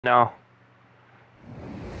No.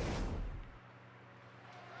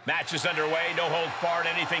 Match is underway. No holds barred.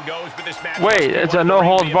 Anything goes. But this match. Wait, it's a no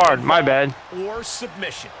holds barred. My bad. Or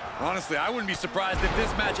submission. Honestly, I wouldn't be surprised if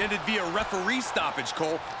this match ended via referee stoppage,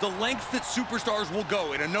 Cole. The lengths that superstars will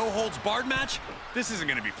go in a no holds barred match, this isn't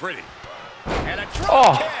going to be pretty. And a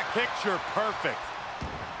drop kick. Picture perfect.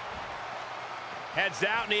 Heads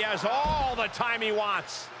out, and he has all the time he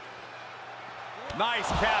wants. Nice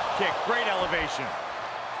calf kick. Great elevation.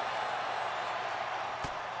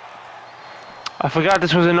 I forgot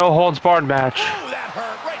this was a no holds barred match. Ooh, that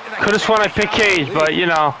hurt. Right to the Could have sworn I picked Cage, but you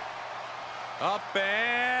know. Up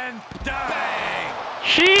and down. Bang.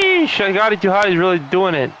 Sheesh, I got it too high. He's really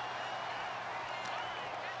doing it.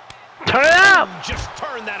 Turn it up! Just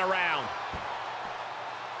turn that around.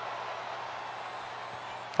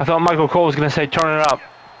 I thought Michael Cole was going to say turn it up.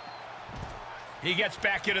 He gets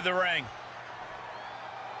back into the ring.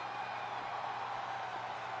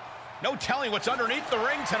 No telling what's underneath the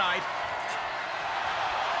ring tonight.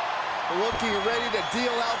 Looking ready to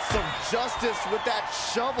deal out some justice with that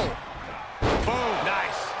shovel. Boom.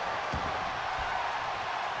 Nice.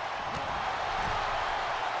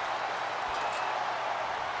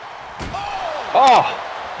 Oh!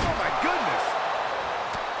 Oh my goodness.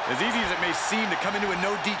 As easy as it may seem to come into a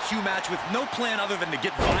no DQ match with no plan other than to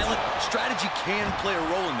get violent, strategy can play a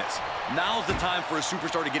role in this. Now's the time for a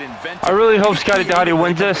superstar to get inventive. I really hope Scotty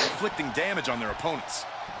wins this. Inflicting damage on their opponents.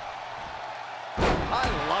 I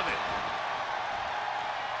love it.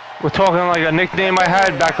 We're talking like a nickname I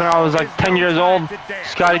had back when I was like 10 years old.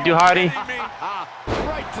 Scotty Hotty.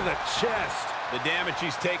 Right to the chest. The damage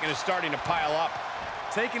he's taken is starting to pile up.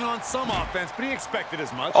 Taking on some offense, but he expected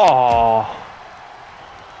as much. Oh.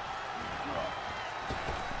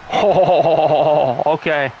 Oh,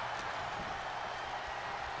 okay.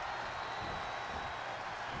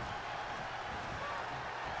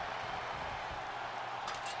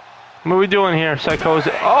 What are we doing here,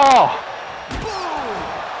 Psicosis? Oh!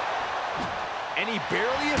 And he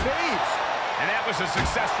barely evades. And that was a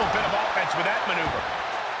successful bit of offense with that maneuver.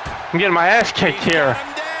 I'm getting my ass kicked here.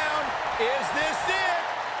 Him down. Is this it?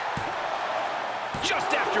 Just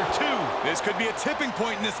after two. This could be a tipping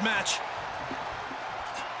point in this match.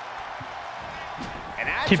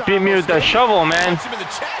 Keep beating me with that shovel, man. Him in the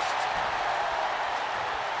chest.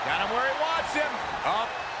 Got him where he wants him. Up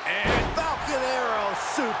and Falcon Arrow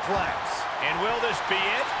suplex. And will this be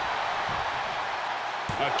it?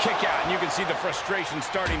 A kick out, and you can see the frustration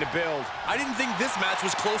starting to build. I didn't think this match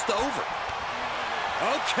was close to over.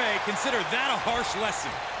 Okay, consider that a harsh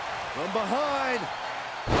lesson. From behind,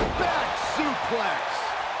 back suplex.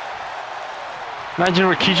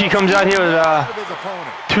 Imagine Rikichi comes out here with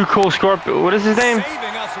Too Cool Scorpio. What is his name?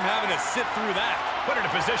 Saving us from having to sit through that. Put it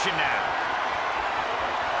in position now.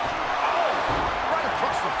 Oh, right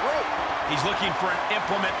across the throat. He's looking for an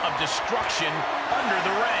implement of destruction under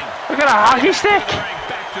the ring. Look at a hockey stick.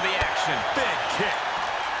 Back to the action. Big kick.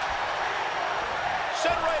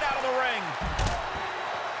 Sent right out of the ring.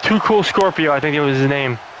 Too Cool Scorpio, I think it was his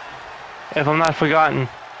name. If I'm not forgotten.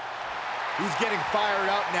 He's getting fired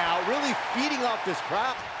up now, really feeding off this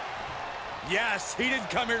crowd. Yes, he didn't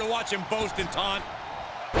come here to watch him boast and taunt.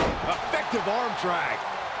 Effective arm drag.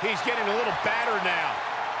 He's getting a little battered now.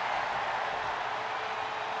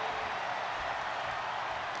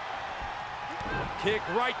 Kick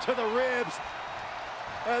right to the ribs.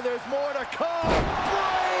 And there's more to come.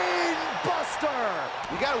 Brain buster.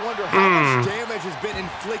 You got to wonder how much damage has been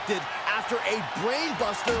inflicted after a brain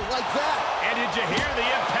buster like that. And did you hear the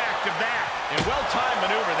impact of that? And well-timed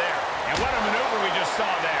maneuver there. And what a maneuver we just saw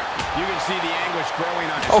there. You can see the anguish growing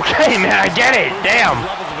on his Okay, man, I get it. Damn.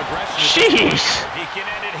 Jeez. He can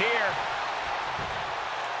end it here.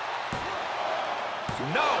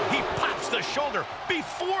 No, he pops the shoulder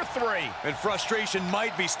before three. And frustration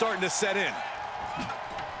might be starting to set in.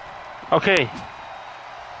 Okay.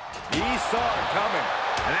 He saw it coming.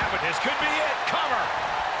 And this could be it. Cover.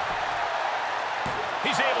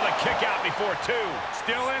 He's able to kick out before two.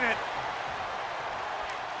 Still in it.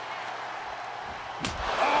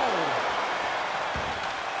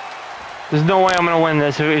 There's no way I'm going to win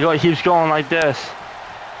this if it keeps going like this.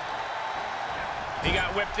 He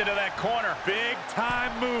got whipped into that corner. Big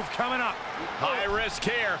time move coming up. High risk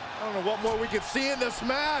here. I don't know what more we can see in this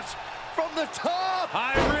match. From the top.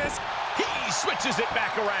 High risk. He switches it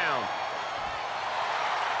back around.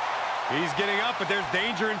 He's getting up, but there's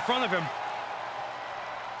danger in front of him.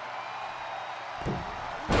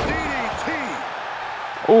 DDT.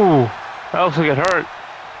 Ooh, that looks like it hurt.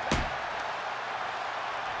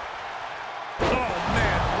 Oh,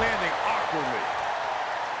 man, landing awkwardly.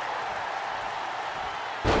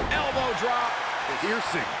 Elbow drop. Here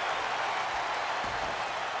reversing.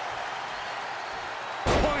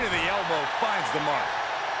 Point of the elbow finds the mark.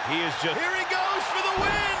 He is just... Here he goes for the win!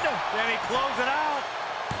 Can he close it out?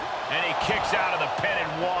 And he kicks out of the pin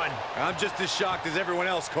and one. I'm just as shocked as everyone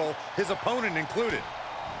else, Cole, his opponent included.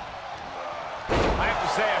 I have to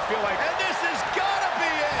say, I feel like... And this has got to be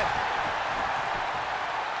it!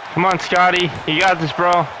 Come on, Scotty. You got this,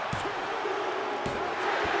 bro.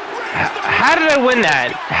 How did I win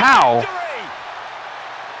that? How?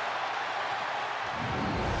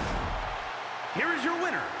 Here is your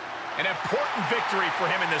winner. An important victory for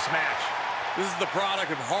him in this match. This is the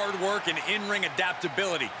product of hard work and in-ring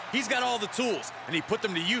adaptability. He's got all the tools, and he put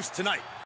them to use tonight.